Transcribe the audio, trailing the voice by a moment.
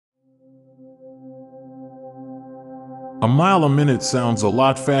A mile a minute sounds a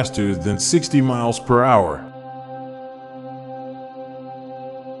lot faster than 60 miles per hour.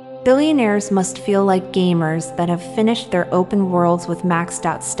 Billionaires must feel like gamers that have finished their open worlds with maxed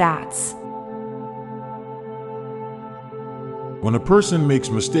out stats. When a person makes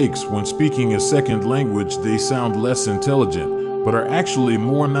mistakes when speaking a second language, they sound less intelligent, but are actually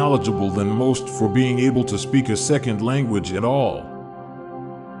more knowledgeable than most for being able to speak a second language at all.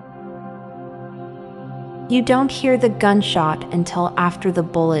 You don't hear the gunshot until after the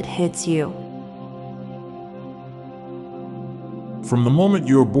bullet hits you. From the moment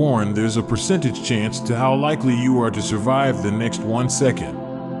you're born, there's a percentage chance to how likely you are to survive the next 1 second.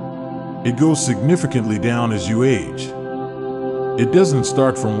 It goes significantly down as you age. It doesn't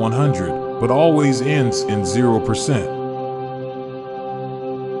start from 100, but always ends in 0%.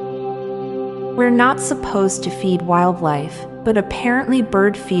 We're not supposed to feed wildlife, but apparently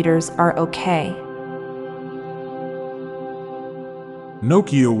bird feeders are okay.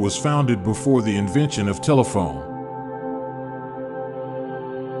 Nokia was founded before the invention of telephone.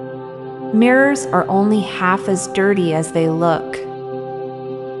 Mirrors are only half as dirty as they look.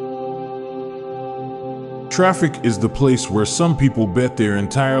 Traffic is the place where some people bet their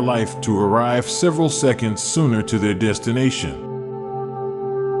entire life to arrive several seconds sooner to their destination.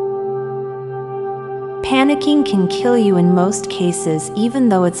 Panicking can kill you in most cases, even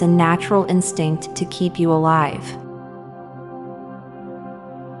though it's a natural instinct to keep you alive.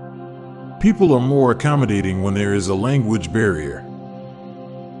 People are more accommodating when there is a language barrier.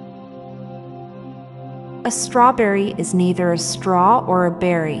 A strawberry is neither a straw or a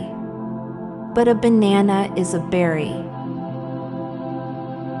berry, but a banana is a berry.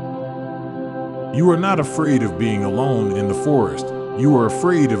 You are not afraid of being alone in the forest. You are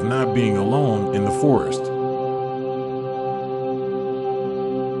afraid of not being alone in the forest.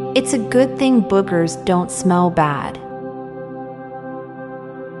 It's a good thing boogers don't smell bad.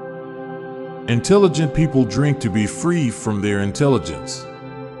 Intelligent people drink to be free from their intelligence.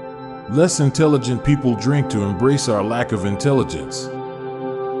 Less intelligent people drink to embrace our lack of intelligence.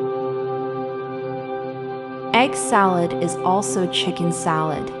 Egg salad is also chicken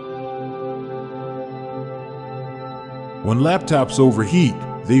salad. When laptops overheat,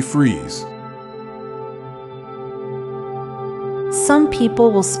 they freeze. Some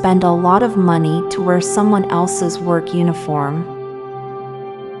people will spend a lot of money to wear someone else's work uniform.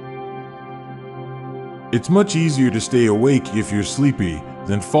 It's much easier to stay awake if you're sleepy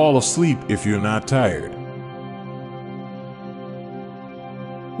than fall asleep if you're not tired.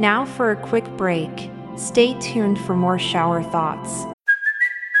 Now for a quick break. Stay tuned for more shower thoughts.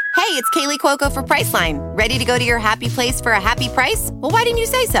 Hey, it's Kaylee Cuoco for Priceline. Ready to go to your happy place for a happy price? Well, why didn't you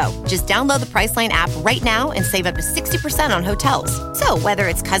say so? Just download the Priceline app right now and save up to 60% on hotels. So whether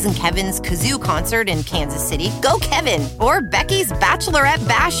it's Cousin Kevin's Kazoo Concert in Kansas City, go Kevin, or Becky's Bachelorette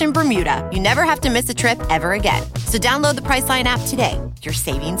Bash in Bermuda, you never have to miss a trip ever again. So download the Priceline app today. Your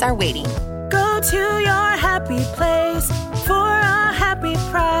savings are waiting. Go to your happy place for a happy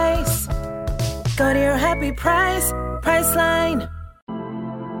price. Go to your happy price, Priceline.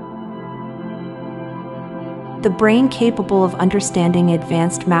 The brain capable of understanding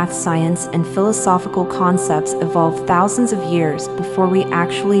advanced math, science, and philosophical concepts evolved thousands of years before we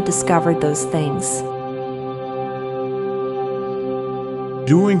actually discovered those things.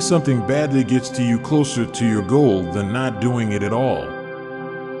 Doing something badly gets to you closer to your goal than not doing it at all.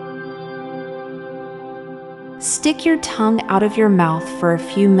 Stick your tongue out of your mouth for a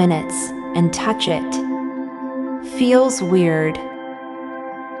few minutes and touch it. Feels weird.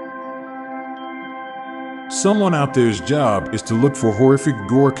 Someone out there's job is to look for horrific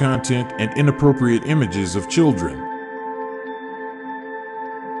gore content and inappropriate images of children.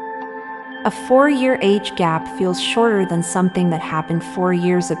 A 4-year age gap feels shorter than something that happened 4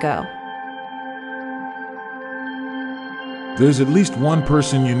 years ago. There's at least one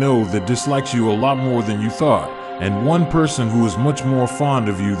person you know that dislikes you a lot more than you thought, and one person who is much more fond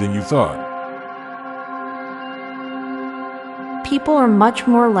of you than you thought. People are much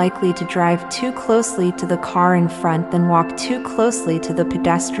more likely to drive too closely to the car in front than walk too closely to the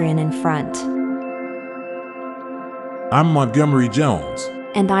pedestrian in front. I'm Montgomery Jones.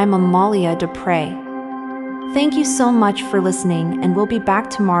 And I'm Amalia Dupre. Thank you so much for listening, and we'll be back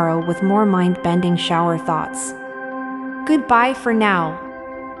tomorrow with more mind-bending shower thoughts. Goodbye for now.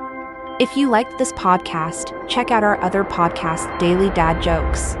 If you liked this podcast, check out our other podcast, Daily Dad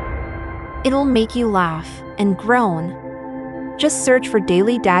Jokes. It'll make you laugh and groan. Just search for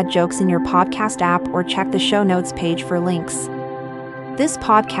Daily Dad Jokes in your podcast app or check the show notes page for links. This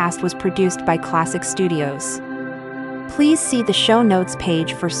podcast was produced by Classic Studios. Please see the show notes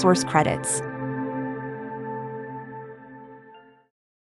page for source credits.